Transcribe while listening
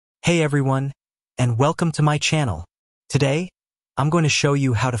Hey everyone, and welcome to my channel. Today, I'm going to show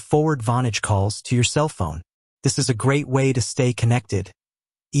you how to forward Vonage calls to your cell phone. This is a great way to stay connected,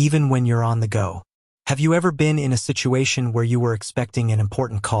 even when you're on the go. Have you ever been in a situation where you were expecting an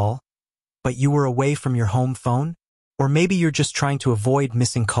important call, but you were away from your home phone? Or maybe you're just trying to avoid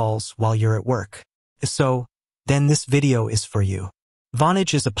missing calls while you're at work. So, then this video is for you.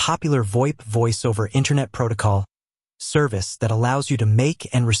 Vonage is a popular VoIP voice over Internet protocol service that allows you to make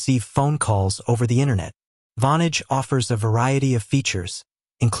and receive phone calls over the internet. Vonage offers a variety of features,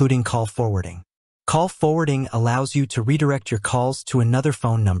 including call forwarding. Call forwarding allows you to redirect your calls to another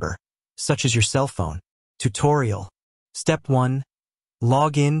phone number, such as your cell phone. Tutorial. Step 1.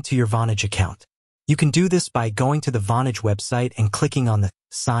 Log in to your Vonage account. You can do this by going to the Vonage website and clicking on the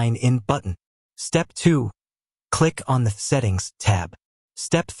Sign In button. Step 2. Click on the Settings tab.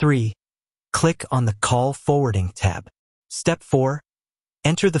 Step 3. Click on the Call Forwarding tab. Step 4.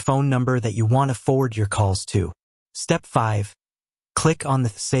 Enter the phone number that you want to forward your calls to. Step 5. Click on the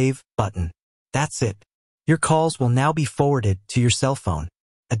Save button. That's it. Your calls will now be forwarded to your cell phone.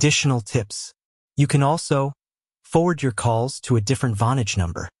 Additional tips. You can also forward your calls to a different Vonage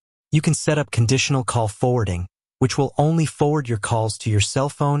number. You can set up conditional call forwarding, which will only forward your calls to your cell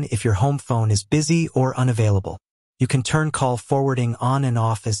phone if your home phone is busy or unavailable. You can turn call forwarding on and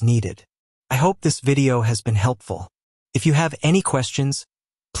off as needed. I hope this video has been helpful. If you have any questions,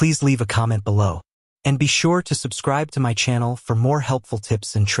 please leave a comment below. And be sure to subscribe to my channel for more helpful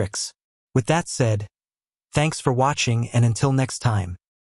tips and tricks. With that said, thanks for watching, and until next time.